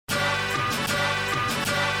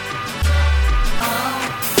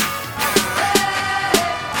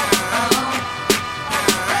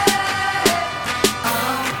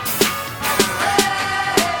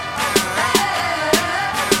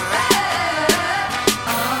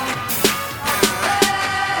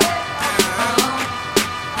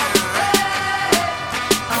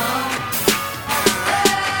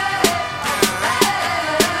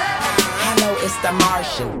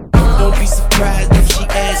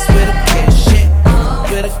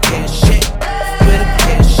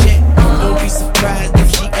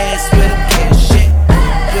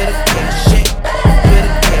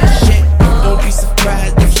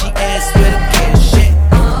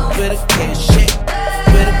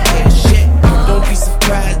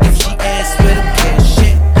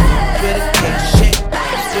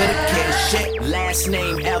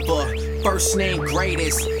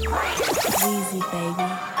Grace. Easy, baby.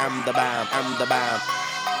 I'm the bomb, I'm the bomb.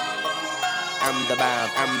 I'm the bomb,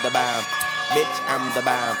 I'm the bomb. Bitch, I'm the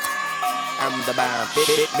bomb. I'm the bomb.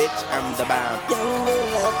 Bitch, I'm the bomb.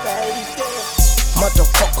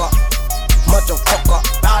 Motherfucker, motherfucker,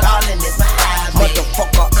 all in this my eyes.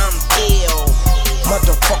 Motherfucker, I'm ill.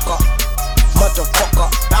 Motherfucker,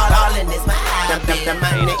 motherfucker, all in this my eyes. The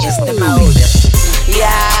money is the motive.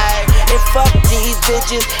 Yeah, and fuck these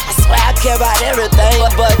bitches. I swear I care about everything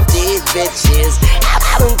but these bitches.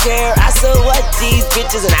 I don't care, I so what these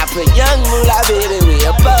bitches. And I put young moolah baby way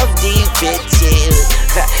above these bitches.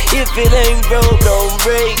 If it ain't broke, don't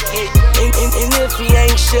break it. And if he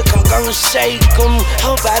ain't shook, I'm gon' shake him.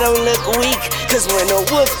 Hope I don't look weak, cause when a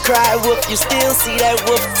wolf cry wolf, you still see that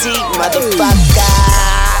wolf teeth, motherfucker.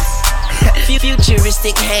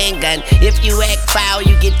 Futuristic handgun. If you act foul,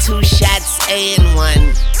 you get 2 shots and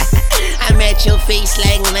 1. I'm at your face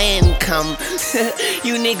like Lancome.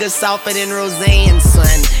 You niggas softer than Roseanne,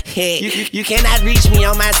 son. Hey, you cannot reach me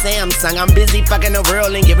on my Samsung. I'm busy fucking the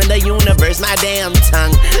world and giving the universe my damn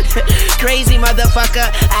tongue. Crazy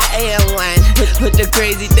motherfucker, I am one. But the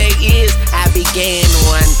crazy thing is, I began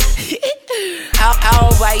one.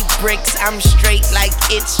 All white bricks, I'm straight like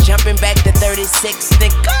it's jumping back to 36,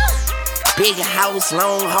 nigga. Big house,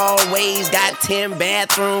 long hallways, got 10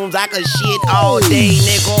 bathrooms. I could shit all day,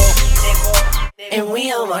 nigga. And we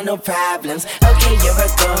don't want no problems. Okay, you're a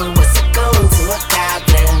goon. What's a goon to a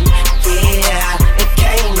goblin? Yeah, it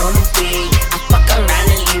came on the beat. I fuck around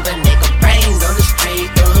and leave a nigga brains on the street.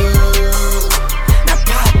 Ooh. Now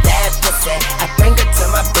pop that pussy. I bring her to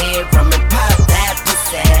my bedroom and pop that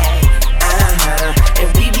pussy. And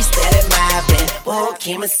we be steady mobbing. Whoa,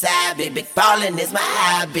 Kim aside, big ballin' is my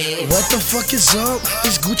hobby. What the fuck is up?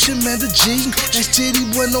 It's Gucci Man the G. It's Titty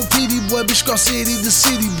Boy, no PD Boy, bitch Scar City, the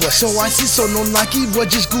city boy. So icy, so no Nike, boy,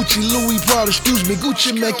 just Gucci, Louis Prada, excuse me.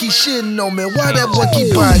 Gucci Man keep shitting on me. Why that boy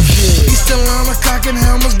keep buying shit? He still on a cock and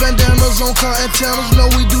hammers, bandanas on car antennas. No,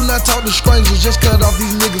 we do not talk to strangers, just cut off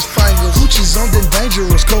these niggas' fingers. Gucci's on the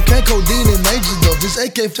dangerous, cocaine, codeine, and angels though. This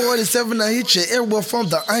AK-47, I hit your airwell from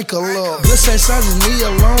the ankle up. This ain't size is me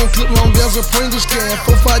alone, clip long as a Pringles can.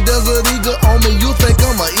 4-5 Desert Eagle on me, you think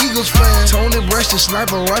I'm a Eagles fan. Tony Brash, the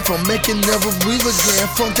sniper rifle, make it never breathe again.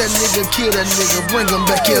 Fuck that nigga, kill that nigga, bring him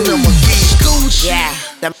back in, I'm a geek. Yeah,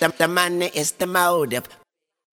 the money is the motive.